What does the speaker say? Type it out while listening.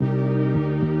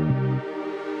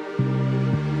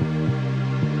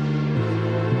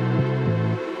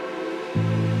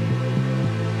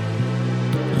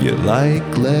You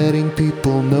like letting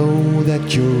people know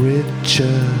that you're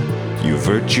richer. You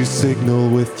virtue signal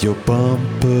with your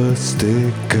bumper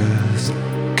stickers.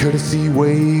 Courtesy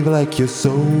wave like you're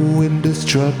so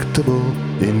indestructible.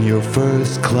 In your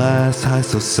first class high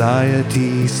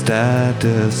society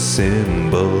status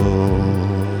symbol.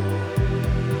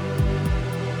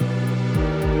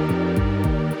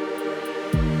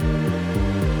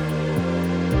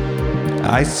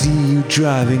 I see you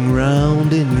driving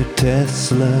round in your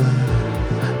Tesla.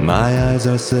 My eyes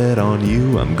are set on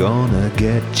you, I'm gonna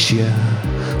get ya.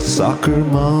 Soccer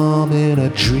mom in a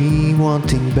dream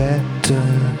wanting better.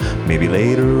 Maybe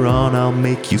later on I'll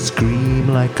make you scream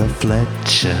like a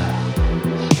Fletcher.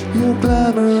 Your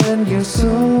glamour and your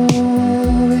soul,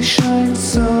 they shine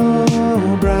so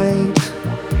bright.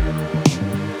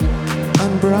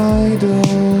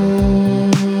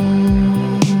 Unbridled,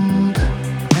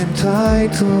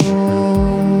 entitled.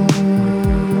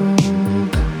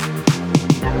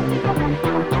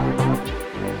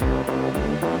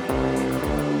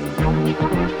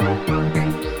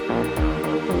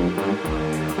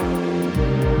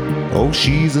 Oh,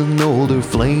 she's an older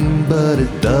flame, but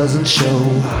it doesn't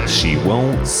show. She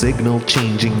won't signal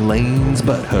changing lanes,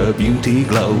 but her beauty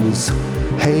glows.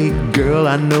 Hey girl,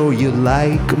 I know you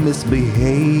like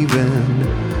misbehaving,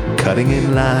 cutting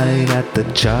in line at the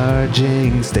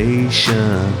charging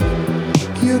station.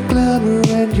 Your glamour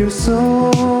and your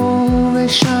soul, they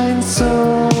shine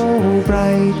so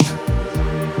bright.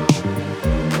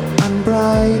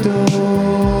 Unbridled,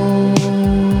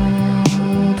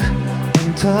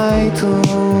 entitled.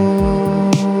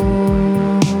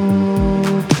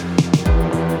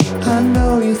 I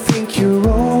know you think you're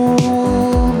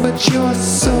old, but you're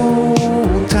so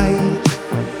tight.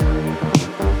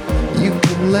 You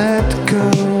can let go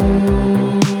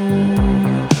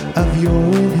of your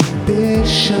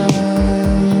inhibitions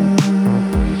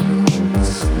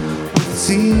with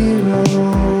zero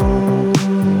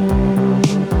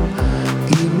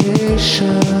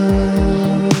emissions.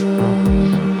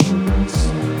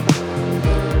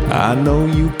 I know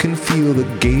you can feel the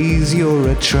gaze you're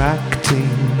attracting,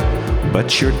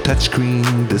 but your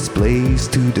touchscreen display's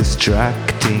too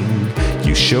distracting.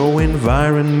 You show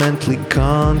environmentally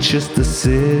conscious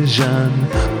decision,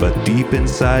 but deep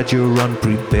inside you're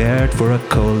unprepared for a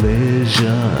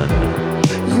collision.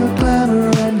 Your glamour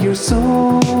and your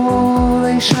soul,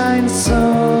 they shine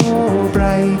so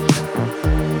bright.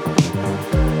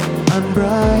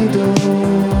 Unbridled,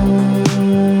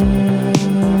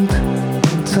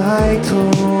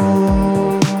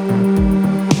 entitled.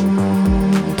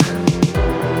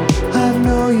 I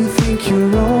know you think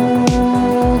you're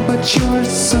old, but you're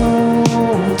so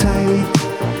tight.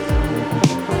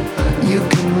 You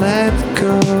can let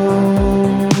go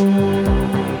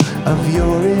of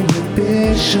your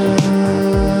inhibitions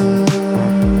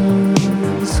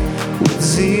with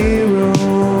zero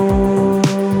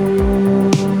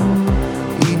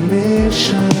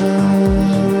emissions.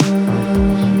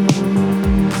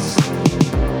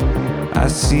 I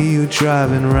see you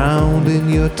driving round in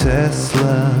your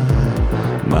Tesla.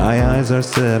 My eyes are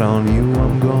set on you,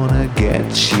 I'm gonna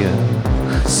get ya.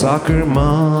 Soccer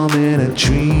mom in a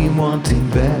dream wanting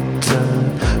better.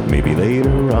 Maybe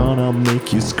later on I'll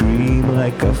make you scream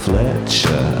like a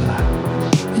Fletcher.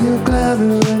 Your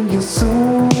glamour and your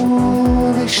soul,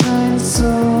 they shine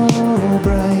so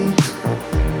bright.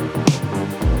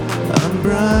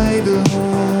 Unbridled,